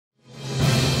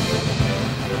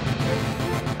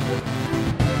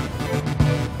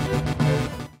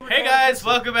guys,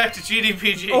 welcome back to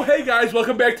GDPG. Oh, hey guys,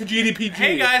 welcome back to GDPG.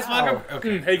 Hey guys, welcome.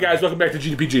 Okay. Hey guys, welcome back to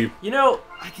GDPG. You know,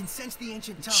 I can sense the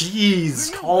ancient tongue.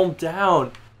 jeez, calm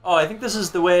down. Oh, I think this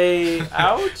is the way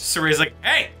out. Saray's like,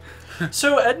 hey.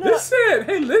 So Edna, Listen,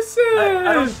 hey, listen.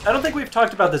 I don't think we've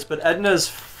talked about this, but Edna's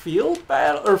field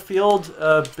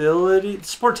ability,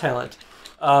 support talent,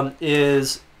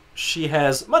 is she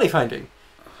has money finding.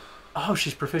 Oh,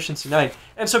 she's proficiency 9.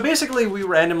 And so basically we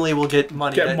randomly will get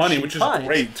money. Which is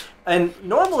great. And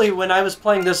normally when I was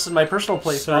playing this in my personal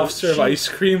playthrough... Soft serve ice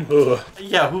cream? Ugh.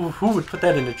 Yeah, who would put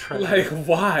that in a trend? Like,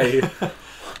 why?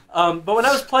 But when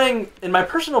I was playing in my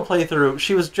personal playthrough,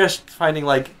 she was just finding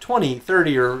like 20,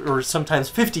 30, or sometimes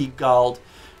 50 gold.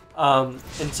 And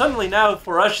suddenly now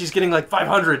for us, she's getting like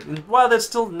 500. And while that's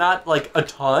still not like a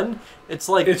ton, it's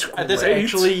like that's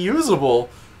actually usable.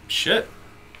 Shit.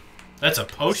 That's a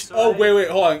potion. Oh, wait,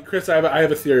 hold on. Chris, I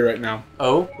have a theory right now.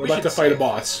 Oh? We're about to fight a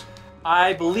boss.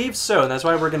 I believe so, and that's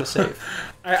why we're going to save.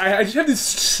 I just have these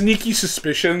sneaky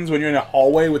suspicions when you're in a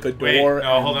hallway with a door. Wait,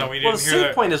 no, hold on. We didn't well, the hear save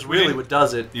that. point is really what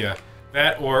does it. Yeah.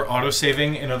 That or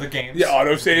auto-saving in other games. Yeah,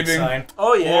 auto-saving.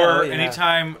 Oh, yeah. Or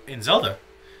anytime in Zelda.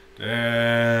 Oh,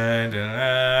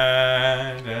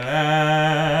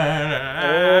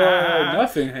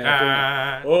 nothing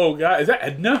happened. Oh, God. Is that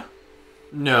Edna?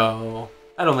 No.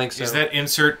 I don't think so. Is that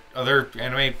insert other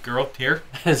anime girl here?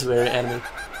 It's very anime.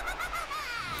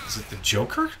 Is it the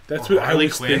Joker? That's or what Harley I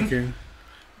was Quinn? thinking.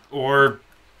 Or...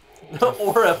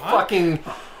 or a fucking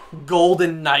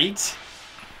golden knight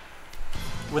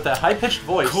with a high-pitched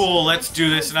voice. Cool, let's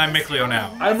do this, and I'm Mickleo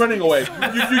now. I'm running away.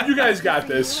 You guys got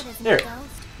this. Here.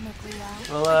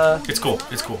 Well, It's cool.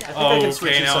 It's cool. I can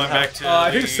switch Okay, it now I'm somehow. back to.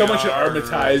 I think someone should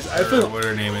armatize. I feel what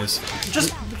her name is.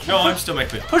 just No, I'm still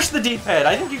Mickleo. push the D-pad.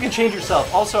 I think you can change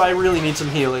yourself. Also, I really need some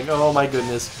healing. Oh my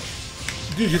goodness.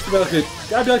 dude, just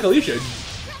gotta be like Alicia.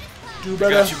 Do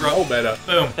better. Got you, bro. Oh, better.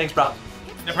 Boom. Thanks, bro.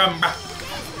 No problem. Bro.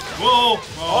 Whoa.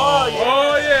 Oh, yeah.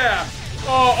 Oh yeah.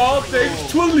 Oh, all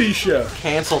thanks to Alicia.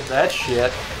 Canceled that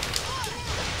shit.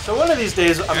 So one of these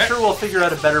days, I'm sure we'll figure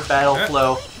out a better battle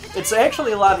flow. It's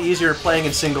actually a lot easier playing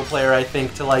in single player, I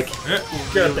think, to like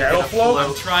Get a battle flow.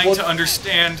 I'm trying to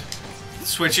understand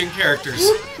switching characters,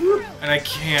 and I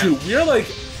can't. Dude, we're like,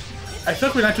 I feel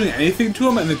like we're not doing anything to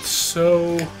him, and it's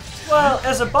so. Well,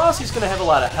 as a boss, he's gonna have a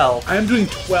lot of health. I'm doing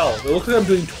 12. It looks like I'm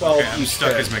doing 12 Okay, I'm each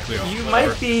stuck turn. as Mickleo. You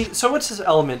might be. So what's his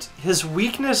element? His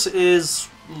weakness is.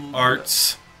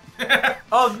 Arts.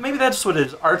 Oh, maybe that's what it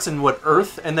is. Arts and what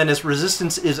earth, and then his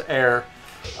resistance is air.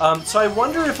 So I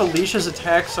wonder if Alicia's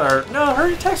attacks are. No,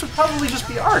 her attacks would probably just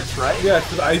be arts, right? Yeah,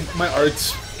 because my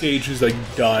arts gauge is like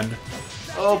done.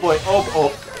 Oh boy.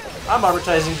 Oh. I'm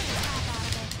armortizing.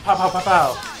 Pow, pow, pow,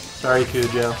 pow. Sorry,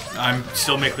 Cujo. I'm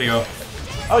still Mickleo.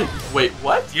 Oh, wait,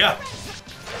 what? Yeah.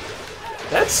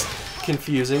 That's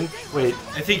confusing. Wait.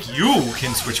 I think you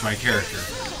can switch my character.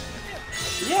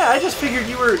 Yeah, I just figured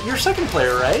you're second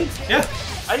player, right? Yeah.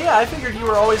 Yeah, I figured you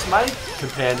were always my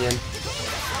companion.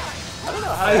 I don't know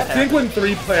how I that think happened. when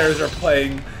 3 players are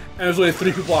playing, and there's only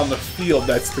 3 people on the field,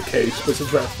 that's the case. But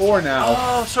since we're at 4 now,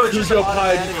 Oh, so it just Cujo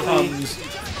probably automatically... becomes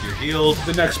You're healed.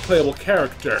 the next playable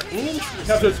character. Interesting.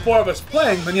 Now, if there's 4 of us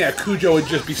playing, then yeah, Cujo would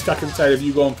just be stuck inside of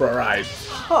you going for a ride.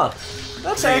 Huh.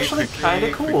 That's actually kind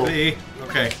of cool. Quickly.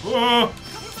 Okay. Whoa. Go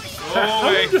How do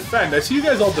away. you defend? I see you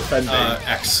guys all defending.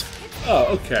 X.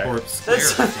 Oh, okay. Or That's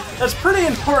square. that's pretty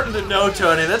important to know,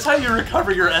 Tony. That's how you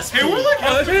recover your SP. Hey, we're like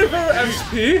Oh, that's how you remember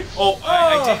XP? Oh,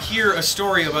 I did hear a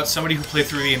story about somebody who played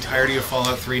through the entirety of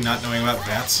Fallout 3 not knowing about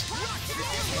VATS.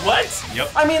 What?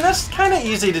 Yep. I mean, that's kind of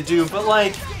easy to do, but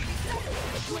like,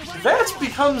 VATS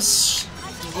becomes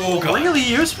really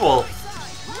useful.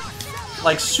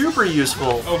 Like, super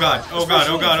useful. Oh god, oh god,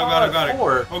 oh god, oh god, oh god. Especially in Fallout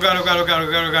 4. Oh god, oh god, oh god, oh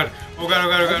god, oh god. Oh god, oh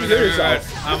god, oh god, oh god, oh god.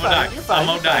 I'm gonna die. You're fine, I'm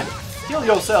gonna die. Heal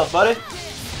yourself, buddy.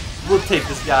 We'll take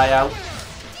this guy out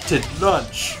to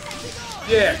lunch.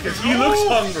 Yeah, because he looks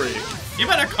hungry. You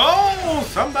better call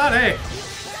somebody.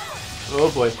 Oh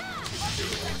boy.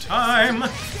 Time.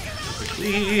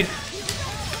 Quickly.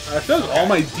 I feel like all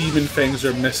my demon things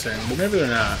are missing, but maybe they're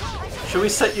not. Should we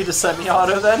set you to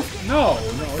semi-auto then? No.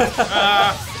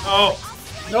 Oh.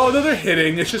 No, they're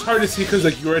hitting. It's just hard to see because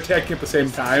like you're attacking at the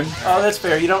same time. Oh, that's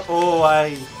fair. You don't. Oh,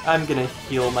 I'm gonna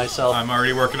heal myself. I'm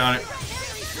already working on it.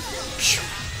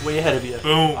 Way ahead of you.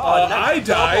 Boom. Oh, nice I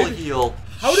died. double heal.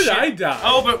 How did Shit. I die?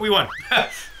 Oh, but we won.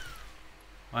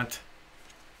 What?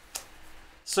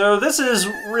 So this is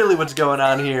really what's going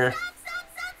on here.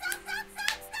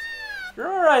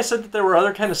 Remember I said that there were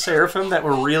other kind of seraphim that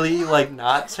were really, like,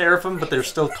 not seraphim, but they're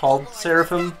still called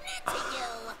seraphim?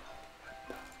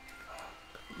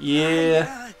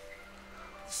 Yeah.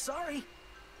 Sorry.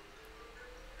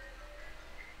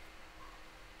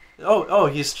 Oh,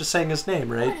 he's just saying his name,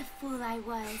 What right? a fool I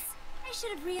was. I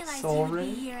should have realized Soul you would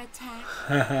Ring? be here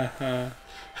attack.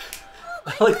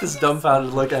 I like this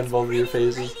dumbfounded look on both of your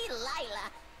faces. Lady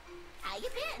Lila. How you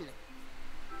been?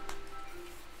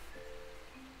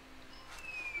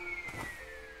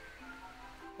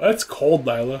 That's cold,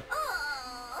 Lila.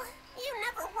 Oh, you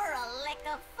never were a lick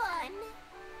of fun.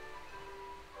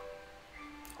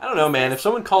 I don't know, man. If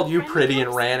someone called you pretty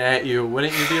and ran at you,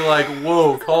 wouldn't you be like,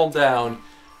 whoa, calm down?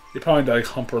 You probably like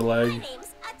hump her leg. Name's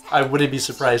Attack. I wouldn't be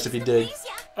surprised if he did. Please,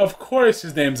 ya? Of course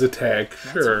his name's Attack.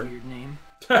 Sure. Weird name.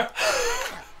 Aren't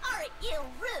you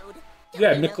rude?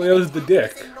 Yeah, Nicolao's the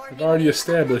dick. We've already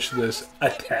established this.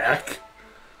 Attack.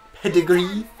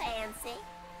 Pedigree? Fancy.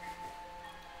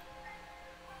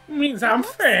 Means I'm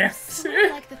fancy.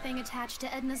 Like the thing attached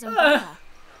to Edna's umbrella.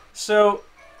 So,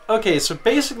 okay, so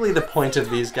basically the point of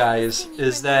these guys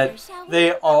is that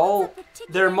there are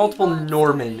multiple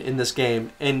Norman in this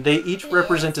game, and they each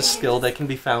represent a skill that can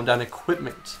be found on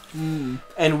equipment.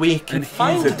 And we can And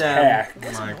find he's them... Attack.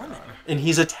 Oh my god. And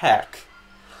he's Attack.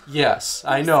 Yes,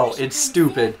 I know, it's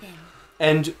stupid.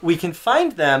 And we can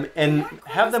find them and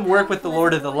have them work with the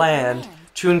Lord of the Land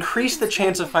to increase the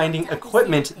chance of finding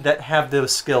equipment that have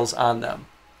those skills on them.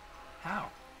 How?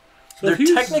 So They're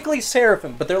he's- technically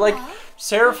Seraphim, but they're like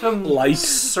Seraphim Light.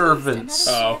 servants.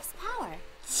 Oh. Power.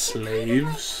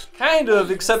 Slaves? Kind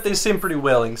of, except they seem pretty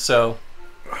willing, so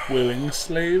Willing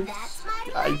slaves? That's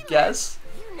my I language. guess.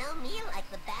 You know me like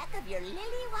the back of your lily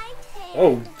white hair.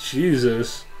 Oh,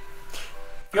 Jesus.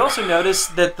 You also notice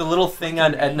that the little thing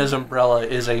on Edna's umbrella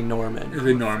is a Norman. Is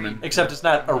a Norman. Except it's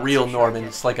not a real Norman,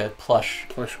 it's like a plush.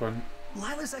 Plush one.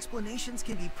 Lila's explanations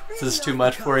can be pretty. Is this too off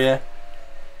much the for cuff. you?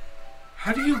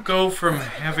 How do you go from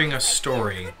having a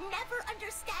story Would never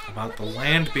understand about the what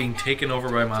land being taken over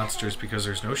by monsters because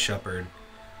there's no shepherd,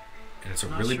 and it's a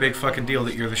really big fucking deal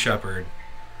that you're the shepherd,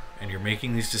 and you're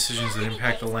making these decisions that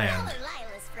impact the land,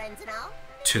 Lila's friends and all.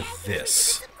 to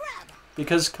this?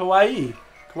 Because kawaii.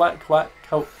 Kawaii?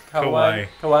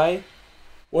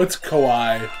 What's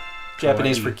kawaii?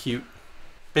 Japanese Kawaii. for cute.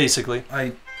 Basically.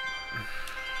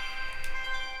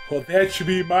 Well, that should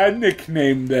be my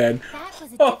nickname then. That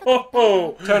was a Ho, difficult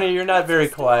ho, ho. Tony, you're not very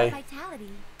kawaii. vitality.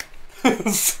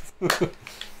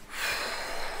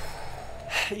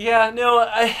 Yeah, no,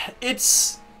 it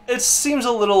seems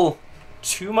a little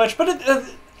too much, but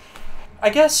I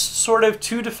guess sort of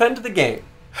to defend the game.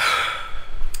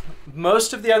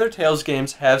 Most of the other Tales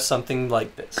games have something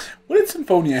like this. What did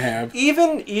Symphonia have?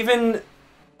 Even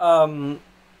Final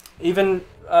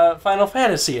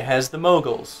Fantasy has the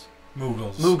Moogles.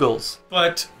 Moogles.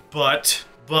 But,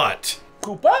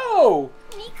 Kupo!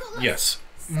 yes.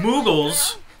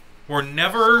 Moogles were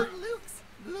never,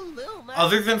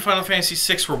 other than Final Fantasy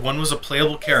VI, where one was a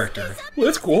playable character, Well,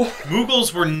 that's cool.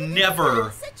 Moogles were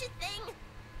never Such a thing.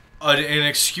 an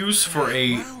excuse for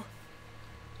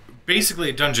basically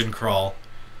a dungeon crawl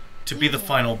to be the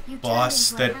final boss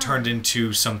that turned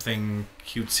into something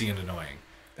cutesy and annoying.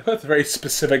 That's a very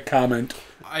specific comment.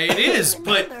 It is,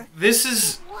 but this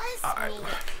is...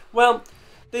 Well,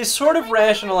 they sort of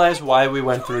rationalize why we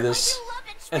went through this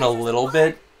in a little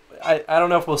bit. I don't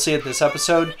know if we'll see it this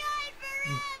episode,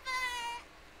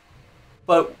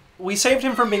 but we saved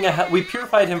him from being we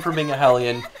purified him from being a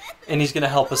Hellion, and he's going to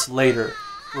help us later.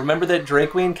 Remember that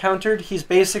Drake we encountered? He's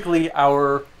basically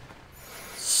our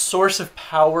source of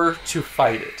power to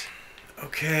fight it.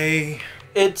 Okay.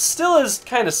 It still is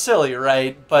kind of silly,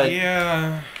 right? But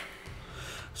Yeah.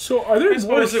 So, are there I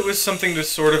suppose it was something to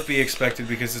sort of be expected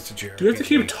because it's a JRPG. Do you have to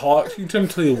keep talking to him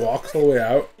until he walks all the way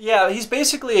out? yeah, he's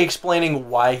basically explaining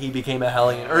why he became a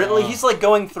Hellion, or at least he's like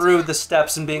going through the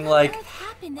steps and being like,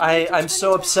 I'm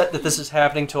so upset that this is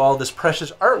happening to all this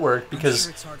precious artwork because,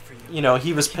 Sure, it's hard for you. you know,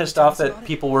 he was pissed off that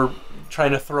people were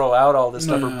trying to throw out all this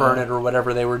stuff or burn it or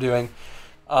whatever they were doing.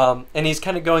 And he's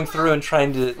kind of going through and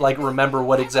trying to like remember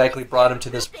what exactly brought him to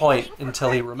this point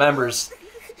until he remembers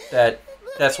that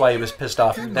that's why he was pissed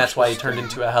off and that's why he turned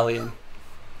into a Hellion.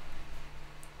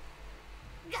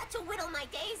 Got to whittle my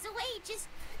days away just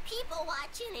people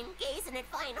watching and gazing at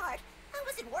fine art. I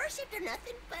wasn't worshipped or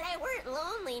nothing, but I weren't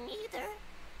lonely neither.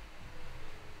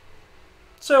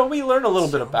 So we learn a little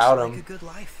bit about Sounds like him. a good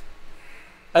life.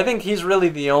 I think he's really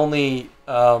the only,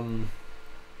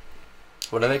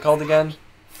 what are they called again?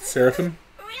 Seraphim?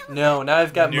 No, now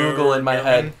I've got Moogle in my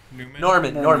head.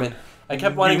 Norman. I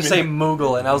kept wanting to say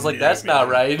Moogle, and I was like, that's not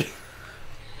right.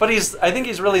 But I think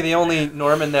he's really the only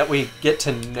Norman that we get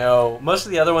to know. Most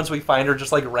of the other ones we find are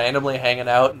just like randomly hanging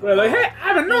out. We're like, hey,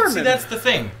 I'm a Norman! See, that's the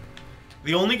thing.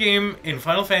 The only game in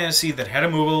Final Fantasy that had a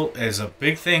Moogle as a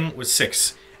big thing was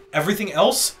 6. Everything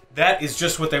else that is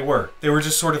just what they were. They were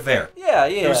just sort of there. Yeah.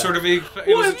 It was sort of a, it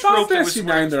Well, was a in Final trope that was Fantasy sort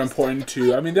of- IX, they're important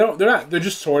too. I mean, they're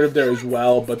just sort of there as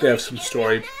well, but they have some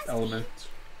story elements.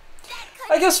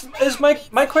 I guess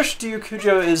my question to you,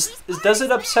 Cujo, is does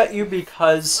it upset you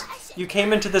because you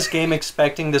came into this game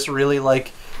expecting this really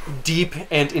like deep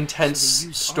and intense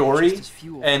story,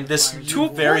 and this to a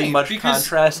very point, much because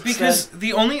contrasts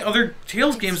the only other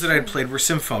Tales games that I'd played were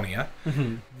Symphonia,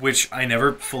 which I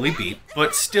never fully beat,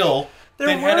 but still.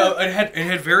 It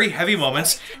had very heavy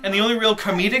moments, and the only real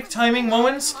comedic timing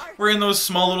moments were in those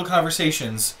small little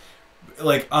conversations,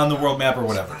 like on the world map or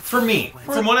whatever. For me,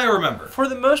 from what I remember. For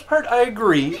the most part, I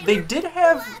agree. They did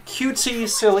have cutesy,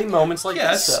 silly moments like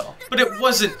Yes, this, though. but it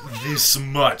wasn't this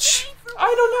much.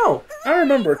 I don't know. I don't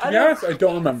remember. To be honest, I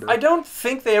don't remember. I don't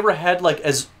think they ever had like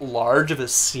as large of a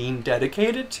scene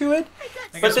dedicated to it.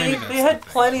 But guess they maybe that's had the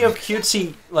thing. plenty of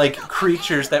cutesy like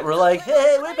creatures that were like,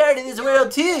 "Hey, we're part of this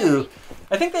world too."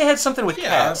 I think they had something with Yeah,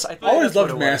 cats. I I think Always that's what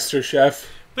loved it was. Master Chef.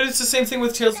 But it's the same thing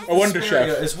with Tales of Wonder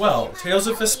Vesperia Chef. as well. Tales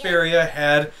of Vesperia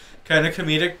had kind of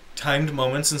comedic timed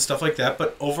moments and stuff like that,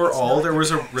 but overall there was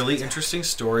a really interesting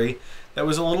story that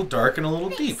was a little dark and a little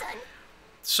deep.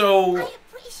 So I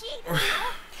appreciate it.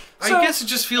 I guess it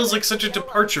just feels like such a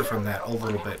departure from that a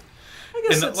little bit. I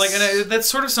guess That's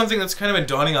sort of something that's kind of been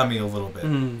dawning on me a little bit,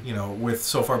 you know, with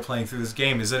so far playing through this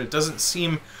game, is that it doesn't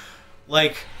seem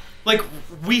like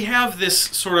we have this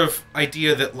sort of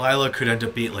idea that Lila could end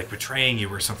up being like betraying you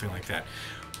or something like that,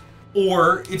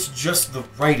 or it's just the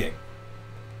writing.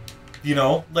 You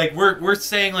know, like we're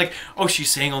saying like, oh,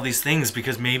 she's saying all these things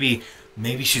because maybe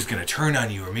she's gonna turn on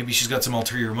you, or maybe she's got some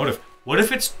ulterior motive. What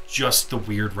if it's just the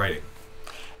weird writing?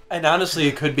 And honestly,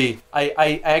 it could be.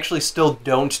 I actually still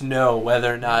don't know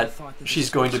whether or not she's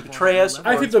going to betray us.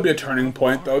 I think there'll be a turning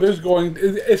point, though. It's going to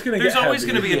There's get always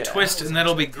heavy. going to be a Yeah. twist, and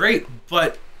that'll be great.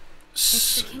 But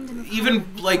even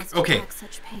like, okay,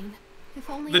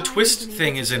 the twist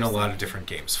thing is in a lot of different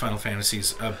games. Final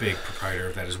Fantasy's a big proprietor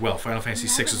of that as well. Final Fantasy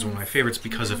VI is one of my favorites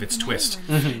because of its twist.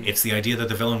 It's the idea that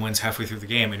the villain wins halfway through the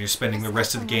game, and you're spending the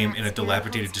rest of the game in a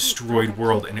dilapidated, destroyed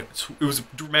world, and it was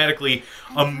dramatically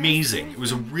amazing. It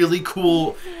was a really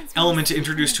cool element to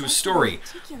introduce to a story.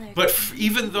 But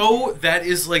even though that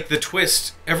is like the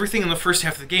twist, everything in the first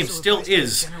half of the game still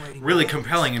is really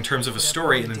compelling in terms of a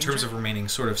story and in terms of remaining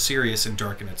sort of serious and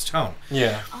dark in its tone.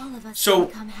 Yeah.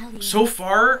 So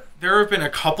far, there have been a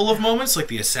couple of moments, like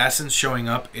the assassins showing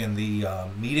up in the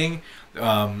meeting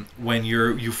when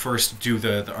you first do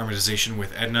the armatization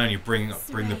with Edna, and you bring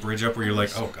the bridge up, where you're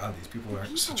like, oh god, these people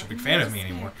aren't such a big fan of me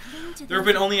anymore. There have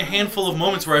been only a handful of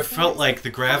moments where I felt like the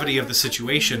gravity of the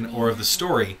situation or of the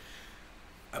story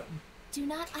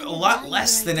a lot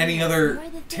less than any other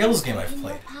Tales game I've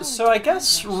played. So I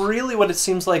guess really what it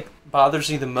seems like bothers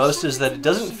me the most is that it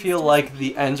doesn't feel like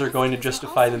the ends are going to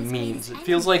justify the means. It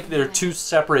feels like they're two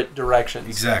separate directions.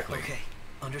 Exactly. Okay,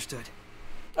 understood.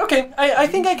 Okay, I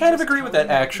think I kind of agree with that,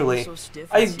 actually.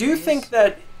 I do think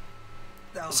that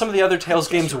some of the other Tales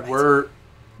games were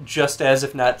just as,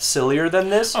 if not sillier than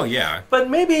this. Oh yeah. But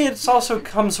maybe it also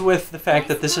comes with the fact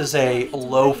that this is a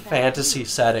low fantasy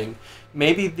setting.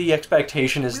 Maybe the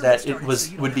expectation is that it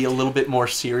would be a little bit more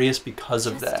serious because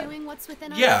of that.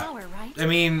 Yeah. I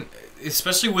mean,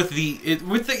 especially with the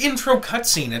intro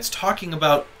cutscene, it's talking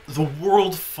about the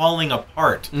world falling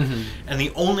apart, and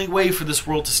the only way for this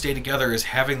world to stay together is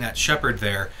having that shepherd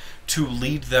there to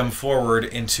lead them forward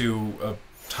into a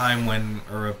time when,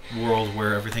 or a world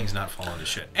where everything's not falling to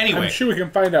shit. Anyway, I'm sure we can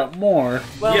find out more.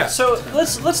 Well, Yeah. so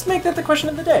let's make that the question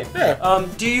of the day. Yeah.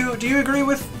 Do you agree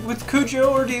with Cujo,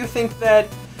 or do you think that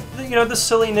the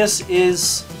silliness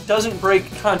doesn't break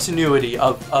continuity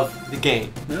of the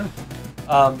game? Yeah.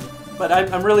 But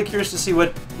I'm really curious to see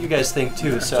what you guys think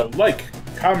too. So like,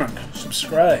 comment,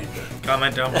 subscribe.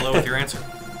 comment down below with your answer.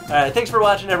 All right, thanks for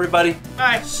watching, everybody.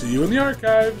 Bye. See you in the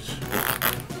archives.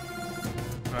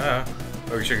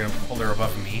 Oh, you're gonna hold her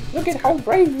above me. Look at how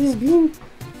brave he's being.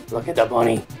 Look at the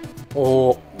bunny.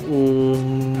 Oh.